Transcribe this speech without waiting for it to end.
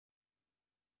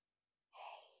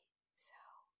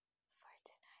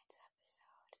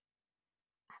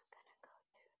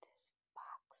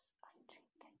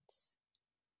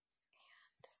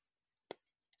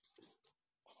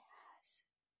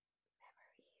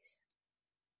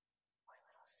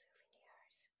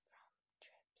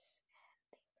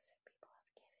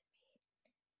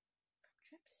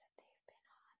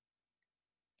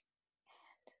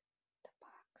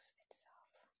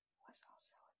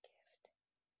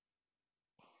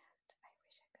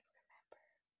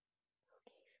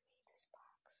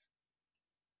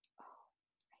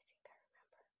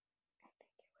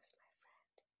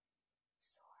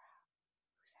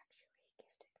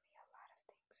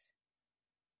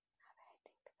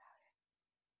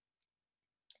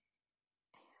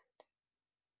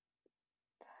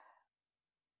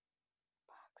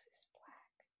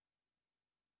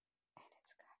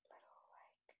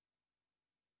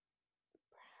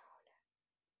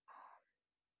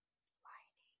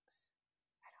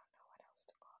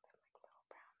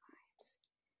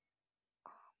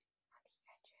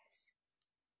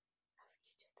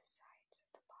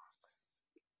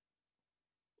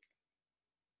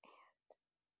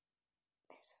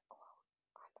there's a quote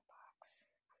on the box.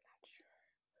 I'm not sure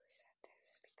who said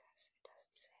this because it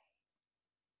doesn't say.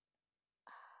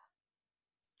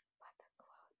 But the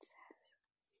quote says,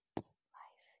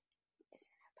 "Life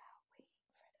isn't about waiting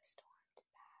for the storm to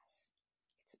pass.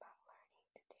 It's about learning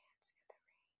to dance in the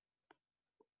rain."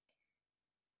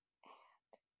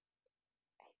 And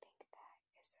I think that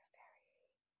is a very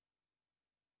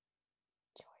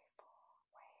joyful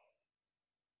way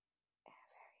and a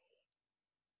very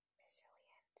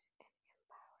resilient and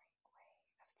empowering way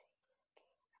of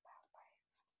thinking about life.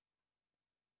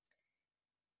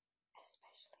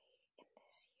 Especially in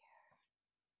this year,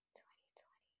 2020.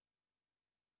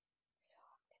 So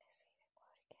I'm going to say the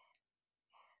quote again,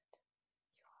 and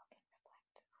you all can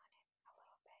reflect on it a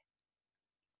little bit.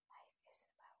 Life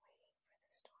isn't about waiting for the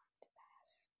storm to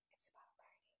pass. It's about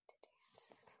learning to dance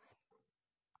in the rain.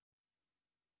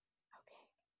 Okay,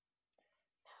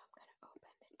 now I'm going to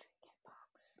open the trinket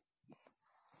box and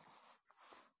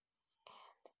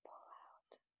pull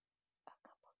out a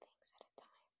couple things at a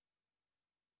time.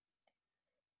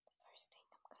 The first thing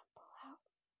I'm going to pull out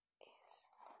is,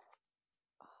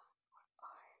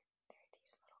 they're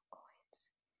these little coins,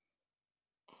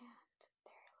 and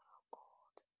they're little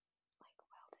gold, like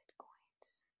welded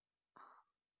coins.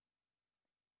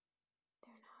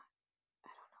 They're not,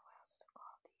 I don't know what else to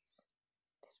call these.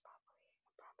 There's probably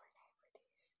a proper name for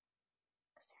these,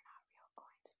 because they're not real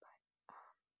coins, but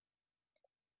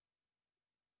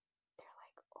they're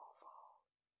like oval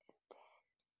and thin,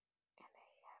 and they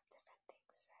have different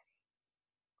things saying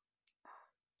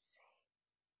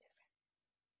different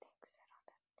things said on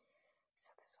them.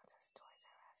 So this one says Toys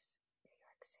R Us, New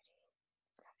York City.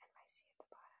 It's got NYC at the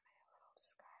bottom and a little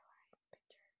skyline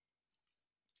picture.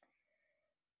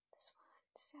 This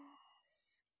one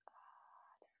says,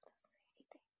 this one doesn't say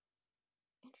anything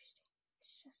interesting.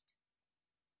 It's just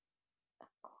a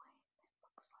coin that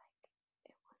looks like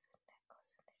it was a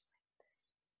necklace, and there's like this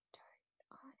dirt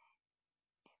on it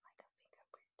and like a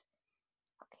fingerprint.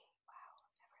 Okay, wow,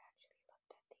 I've never actually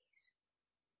looked at these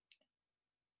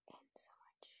in so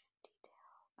much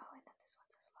detail. Oh, and then this one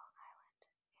says Long Island,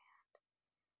 and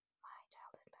my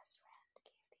childhood best friend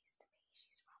gave these to me.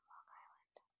 She's from Long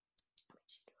Island. I mean,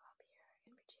 she grew up here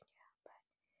in Virginia,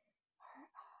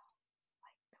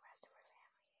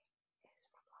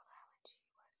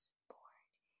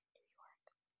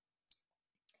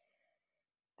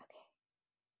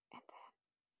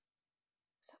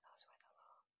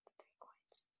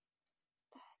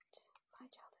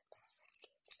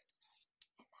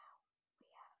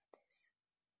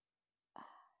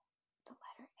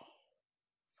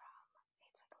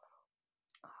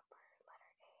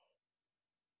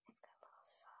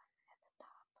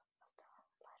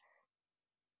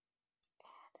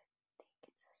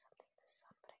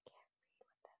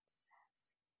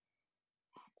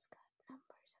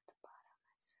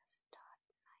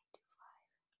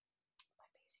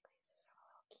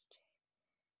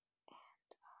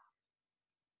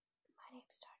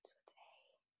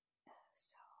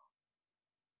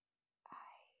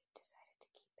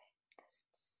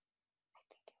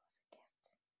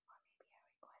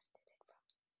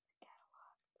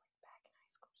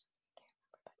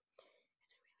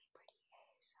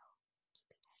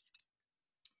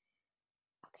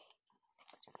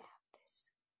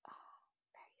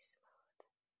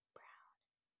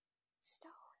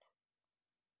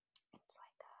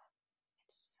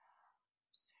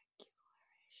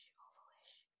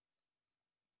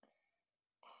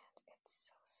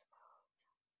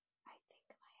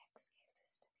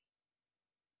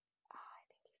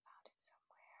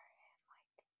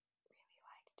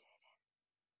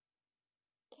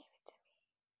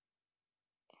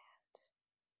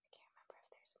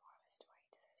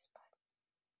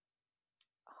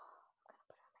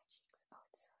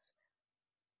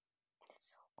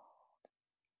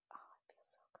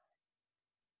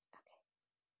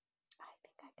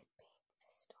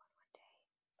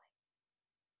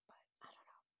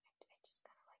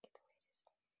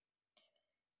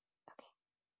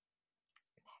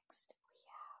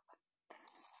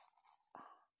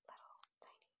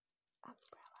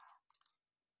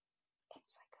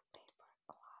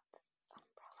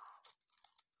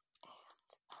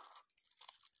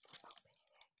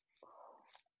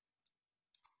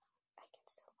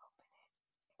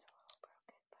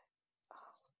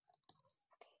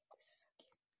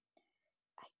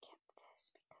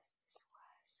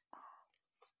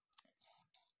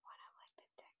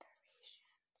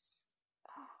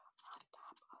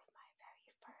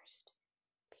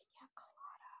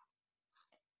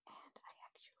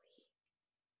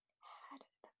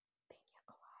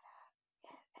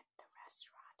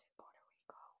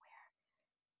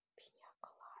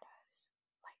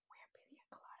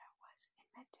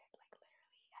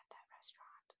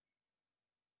 restaurant.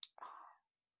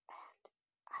 And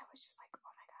I was just like,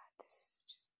 oh my god, this is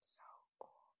just so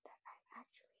cool that I'm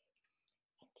actually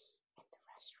in the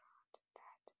restaurant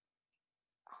that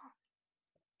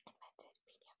invented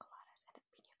pina coladas, and the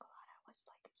pina colada was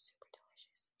like super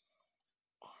delicious.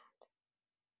 And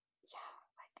yeah,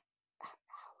 like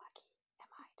how lucky am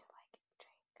I to like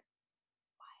drink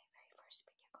my very first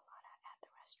pina colada at the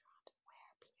restaurant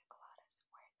where pina coladas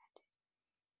were invented.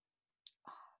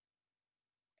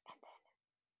 And then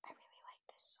I really like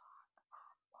this song.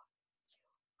 Well,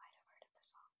 you might have heard of the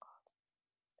song called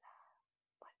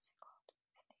what's it called?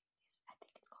 I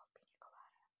think it's called Pina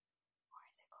Colada, or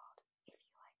is it called If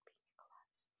You Like Pina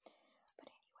Coladas?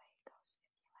 But anyway, it goes If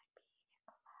You Like Pina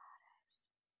Coladas.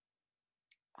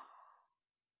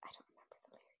 I don't remember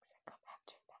the lyrics that come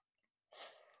after that,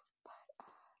 but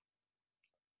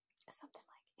something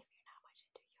like if you're not much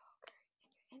into yogurt and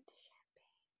you're into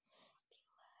champagne, if you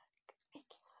look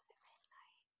making love at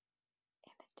midnight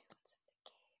in the dunes of the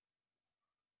cave,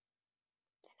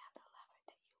 then I'm the lover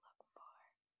that you look for.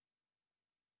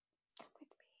 Come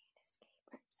with me and escape,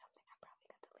 or something. I probably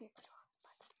got the lyrics wrong,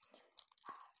 but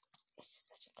it's just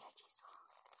such a catchy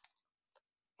song,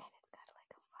 and it's got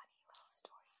like a funny little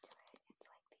story to it. It's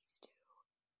like these two,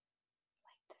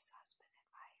 like this husband and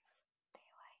wife, they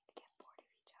like get bored of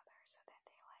each other, so then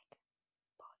they like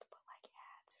both put like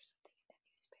ads or something in the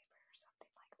newspaper or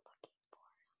something, like looking for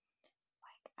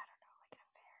like, I don't know, like an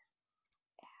affair.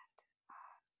 And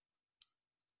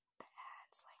the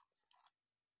ads like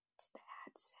the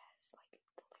ad says like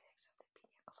the lyrics of the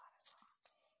Pina Colada song,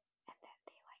 and then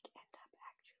they like end up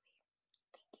actually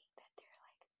thinking that they're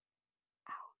like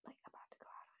out, like about to go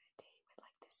out on a date with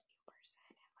like this new person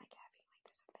and like having like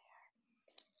this affair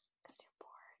because they're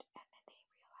bored, and then they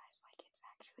realize like it's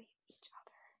actually each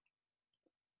other.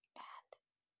 And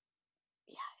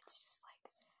yeah, it's just like,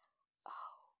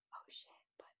 oh shit,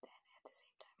 but then at the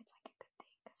same time it's like a good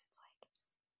thing because it's like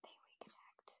they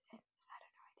reconnect, and I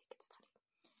don't know, I think it's funny.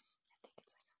 I think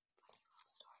it's like a funny little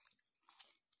story.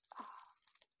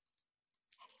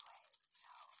 Anyway,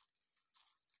 so,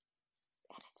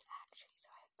 and it's actually, so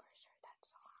I first heard that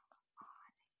song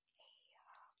on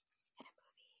in a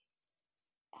movie,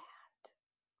 and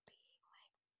being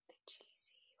like the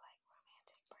cheesy, like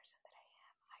romantic person that I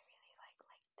am, I really like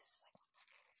this is like one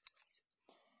of my favorite movies,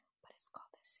 but it's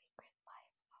called The Secret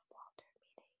Life of Walter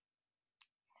Mitty.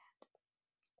 And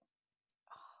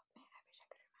oh man, I wish I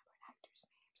could remember actors'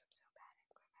 names. I'm so bad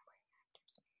at remembering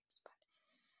actors' names, but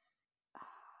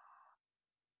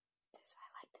I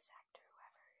like this actor,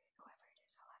 whoever it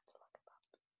is. I'll have to look him up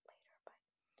later. But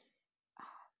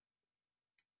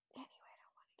anyway, I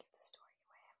don't want to give the story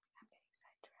away. I'm getting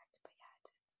sidetracked. But yeah,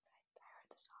 I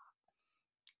heard the song, and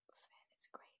it's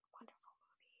a great, wonderful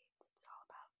movie. It's all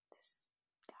about this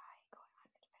guy going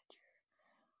on an adventure,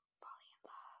 falling in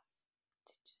love,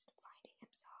 to just finding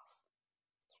himself.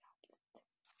 You know,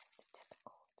 the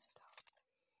typical stuff.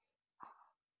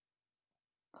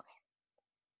 Okay,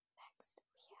 next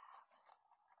we have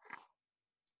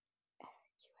a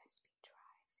USB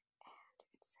drive, and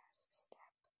it says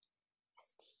STEP,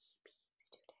 STEP,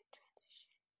 Student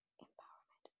Transition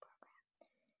Empowerment Program.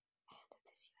 And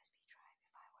this USB drive,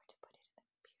 if I were to put it in the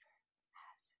computer,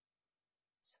 has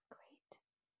some great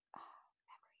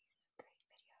memories, great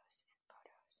videos and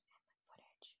photos and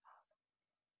footage of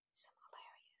some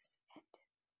hilarious and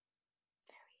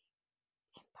very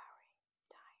empowering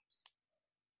times.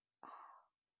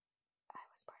 I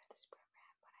was part of this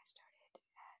program when I started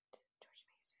at George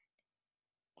Mason,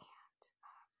 and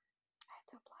I had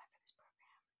to apply for this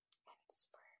program, and it's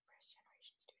for first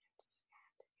generation students.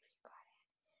 And if you got in,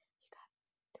 you got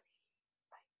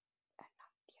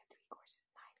three courses,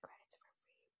 9 credits for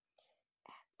free,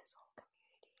 and this whole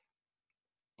community,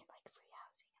 and like free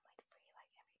housing, and like free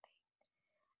like everything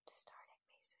to start at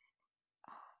Mason,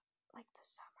 like the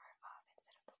summer of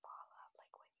instead of the fall of,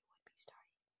 like when you would be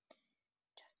starting,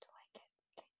 just to like get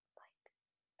like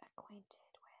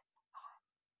acquainted with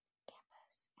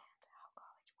campus and how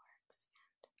college works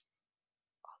and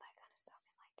all that kind of stuff,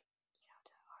 and like, you know,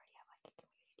 to already have like a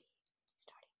community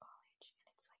starting college,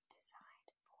 and it's like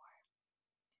designed for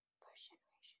first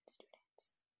generation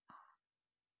students.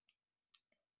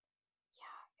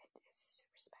 Yeah, it is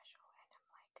super special, and I'm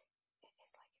like, it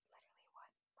is like literally what,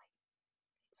 like,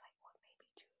 it's like what made me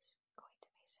choose going to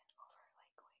Mason over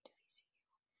like going to VCU.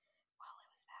 Well, it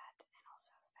was that, and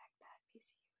also the fact that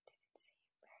VCU didn't seem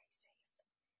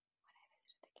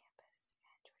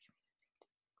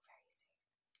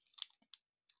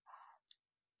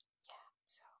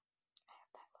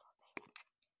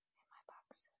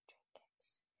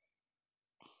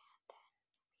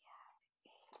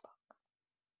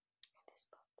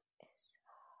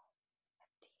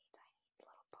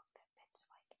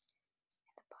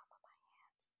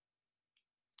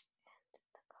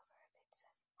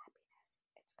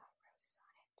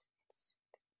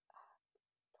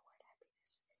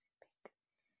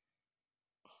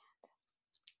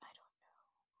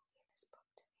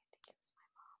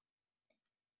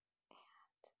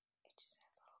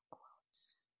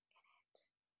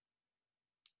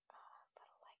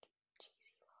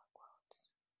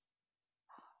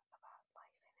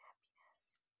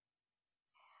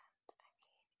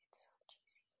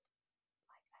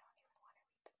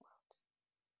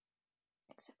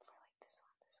Except for like this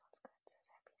one. This one's good. It says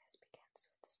happiness begins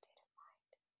with the state of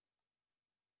mind.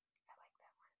 I like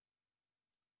that one.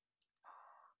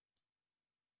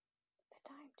 The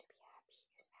time to be happy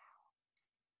is now.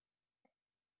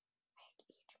 Make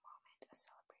each moment a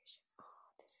celebration.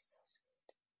 Oh, this is so sweet.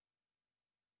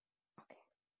 Okay.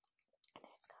 And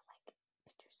then it's got like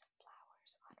pictures of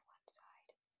flowers on one side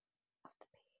of the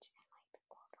page and like the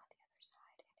quote on the other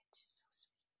side, and it's just so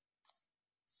sweet.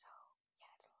 So yeah,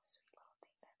 it's a little sweet little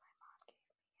thing that my mom gave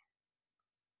me,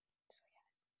 and so yeah,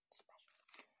 it's special.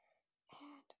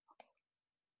 And okay,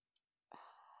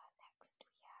 next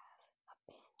we have a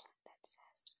pin that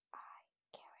says I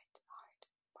carrot art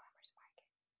farmers market.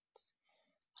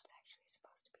 It's actually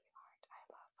supposed to be art. I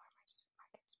love farmers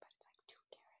markets, but it's like two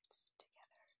carrots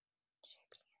together,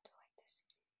 shaping into like this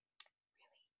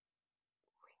really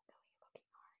wrinkly looking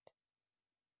art.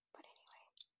 But anyway,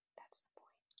 that's the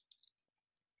point.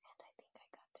 And I think I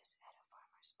got this at a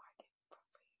farmer's market for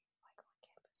free, like on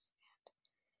campus, and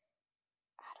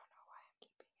I don't know why I'm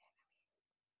keeping it.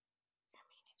 I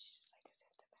mean, it's just like a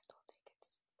sentimental thing.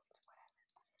 It's whatever.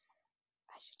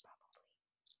 I should probably,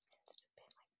 since it's a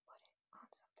pin, like put it on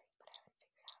something, but I haven't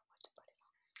figured out what to put it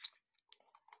on.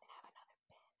 Then I have another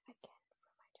pin again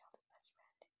from my childhood best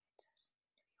friend. It says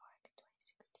New York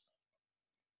 2016,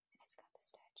 and it's got the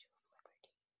Statue of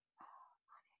Liberty on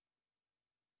it.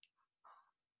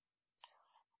 So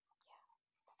yeah,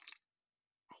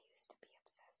 I used to be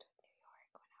obsessed with New York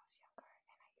when I was younger,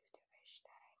 and I used to wish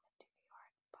that I lived in New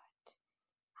York, but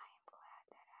I am glad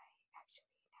that I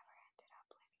actually never ended up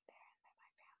living there and that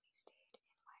my family stayed in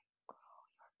like good old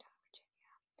Yorktown,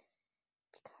 Virginia,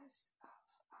 because of,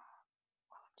 well,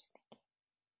 I'm just thinking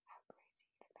how crazy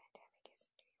the pandemic is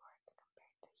in New York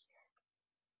compared to here.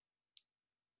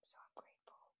 So I'm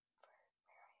grateful for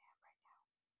where I am right now.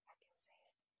 I feel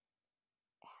safe.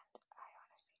 And I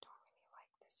honestly don't really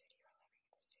like the city or living in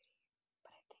the city,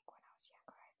 but I think when I was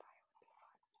younger I thought it would be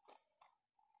fun.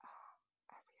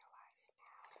 I realize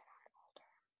now that I'm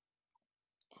older,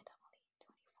 and I'm only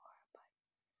 24, but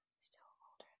still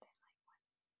older than like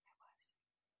when I was.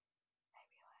 I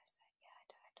realized that, yeah,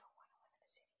 I don't want to live in a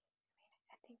city. I mean,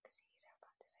 I think cities are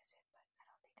fun to visit, but I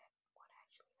don't think I want to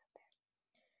actually live there.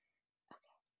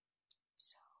 Okay,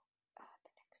 so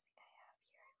the next thing I have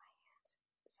here in my hands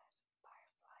says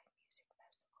Firefly Music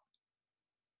Festival,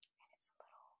 and it's a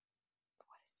little,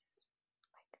 what is this?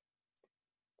 Like,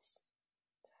 it's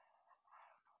I don't know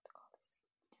what to call this thing.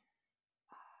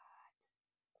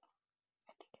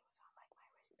 I think it was on like my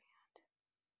wristband.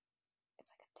 It's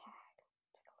like a tag.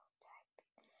 It's like a little tag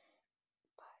thing,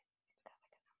 but it's got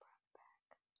like a number on the back.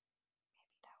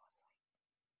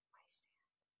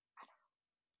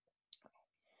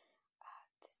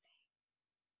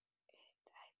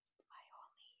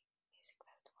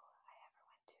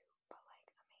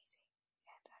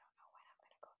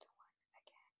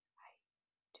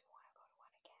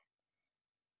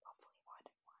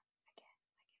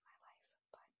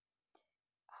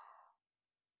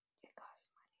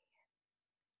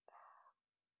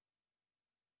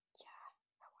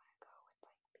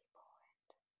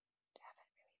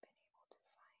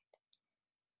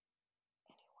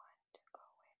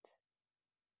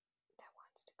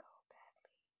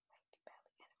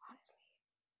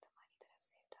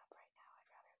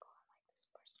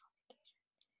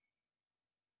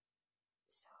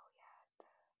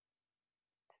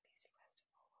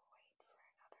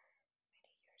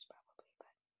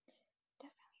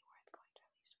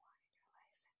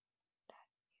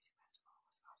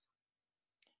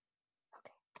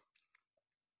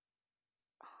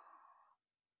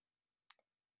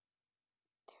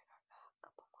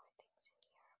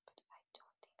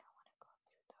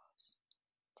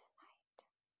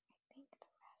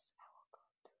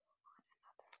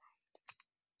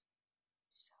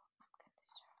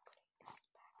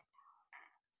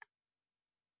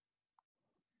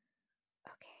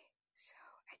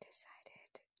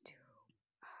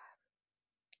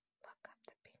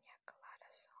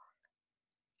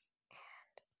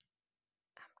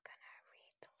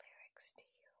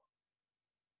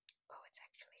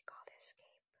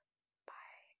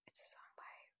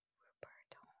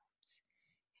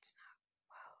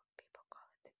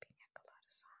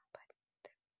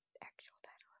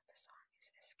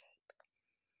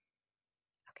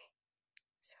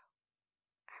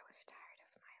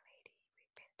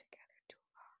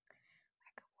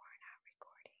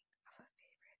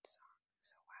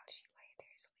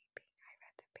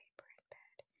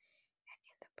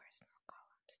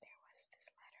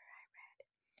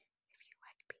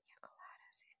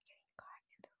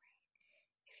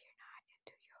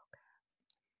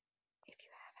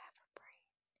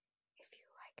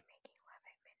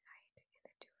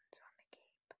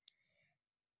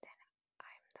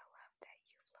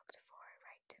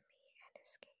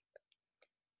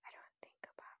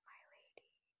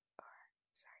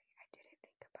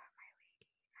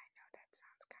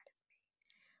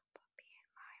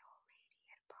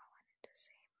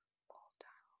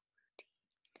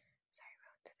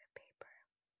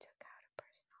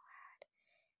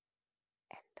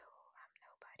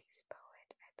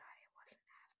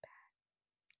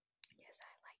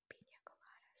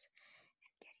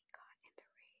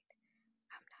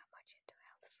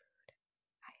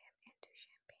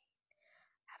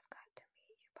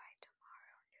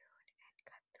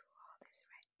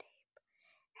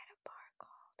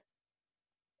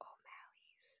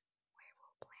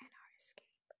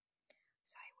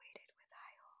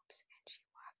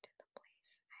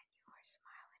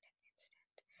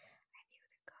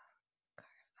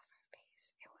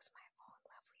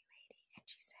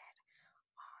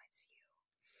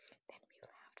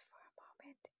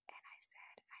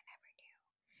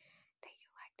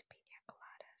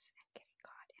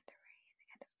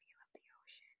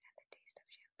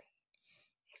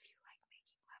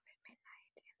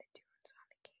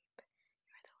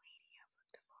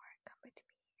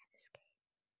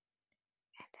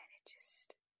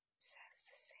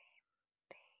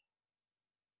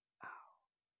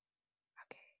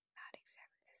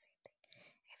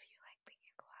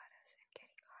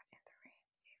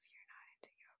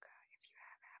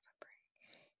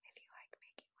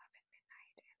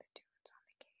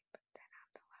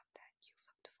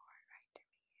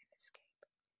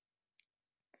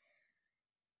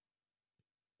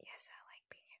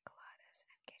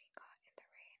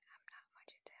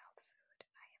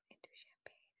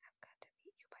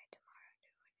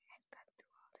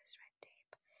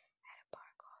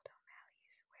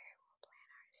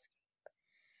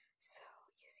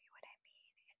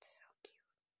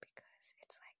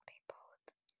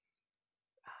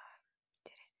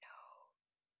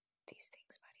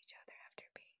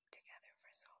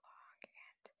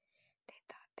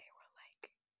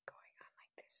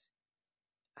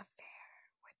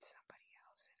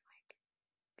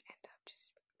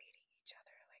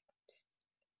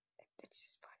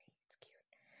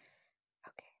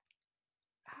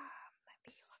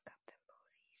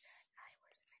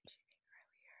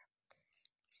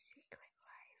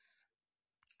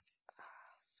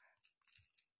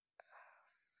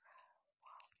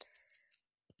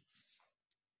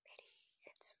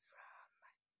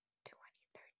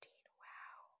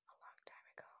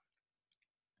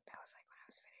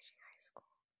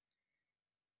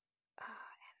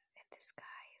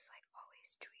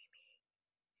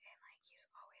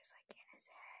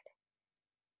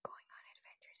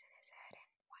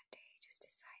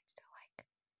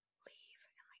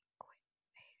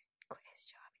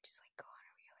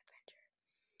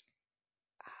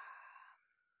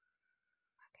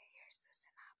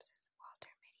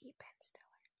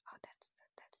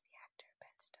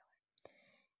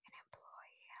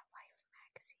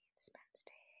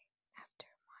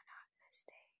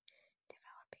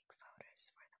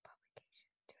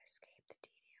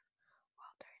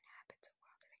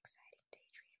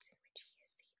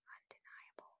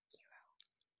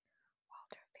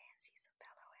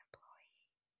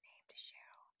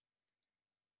 Cheryl,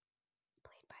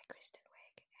 played by Kristen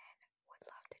Wiig, and would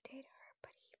love to date her,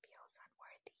 but he feels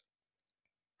unworthy.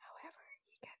 However,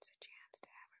 he gets a chance to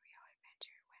have a real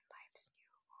adventure when life's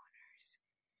new owners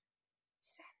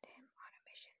send him on a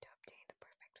mission to obtain the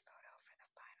perfect photo for the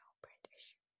final print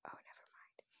issue. Oh, never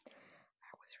mind.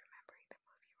 I was remembering the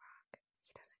movie wrong. He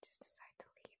doesn't just decide to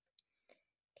leave.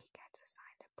 He gets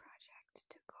assigned a project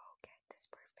to go get this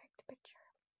perfect picture.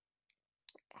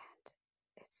 And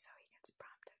it's so he gets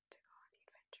prompted to go on the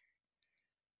adventure.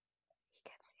 He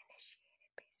gets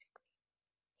initiated, basically.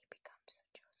 He becomes the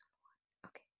chosen one.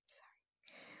 Okay, sorry.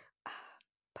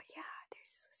 But yeah,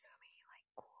 there's so many like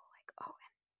cool, like, oh,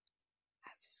 and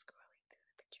I was scrolling through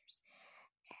the pictures,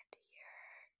 and here,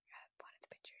 one of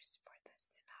the pictures for the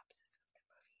synopsis of the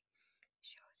movie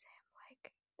shows him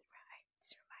like,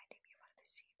 it's reminding me of one of the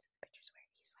scenes in the pictures where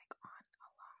he's like on a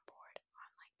longboard on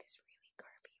like this really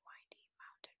curvy, windy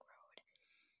mountain road,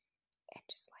 and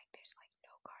just like there's like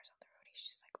no cars on the road. He's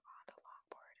just like on the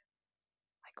longboard,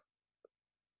 like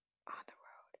on the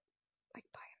road, like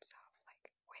by himself.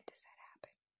 Like, when does that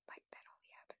happen? Like, that only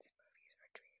happens in movies or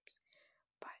dreams.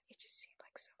 But it just seemed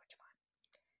like so much fun.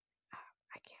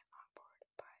 I can't longboard,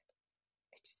 but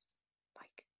it just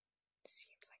like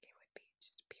seems like it would be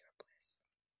just pure bliss.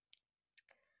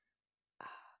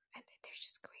 And there's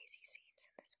just crazy scenes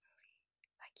in this movie.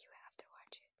 Like, you have to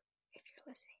watch it. If you're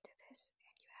listening to this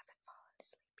and you haven't fallen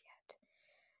asleep yet,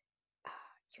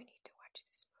 you need to watch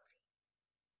this movie.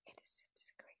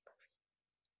 It's a great movie.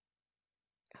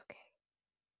 Okay.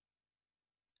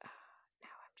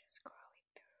 Now I'm just scrolling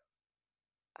through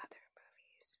other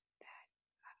movies that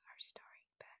are starring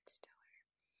Ben Stiller,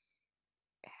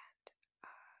 and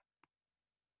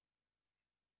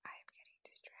I am getting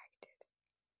distracted.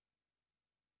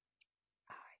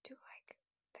 I do like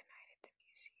The Night at the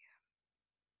Museum.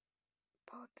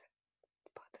 Both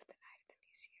of The Night at the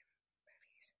Museum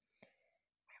movies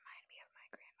remind me of my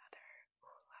grandmother,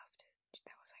 who loved it.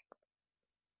 That was like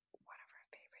one of her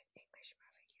favorite English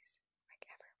movies, like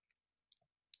ever.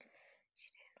 She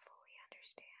didn't fully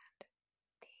understand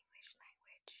the English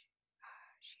language.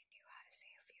 She knew how to say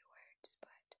a few words,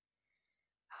 but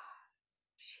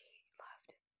she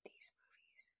loved these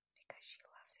movies because she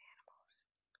loves animals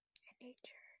and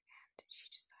nature,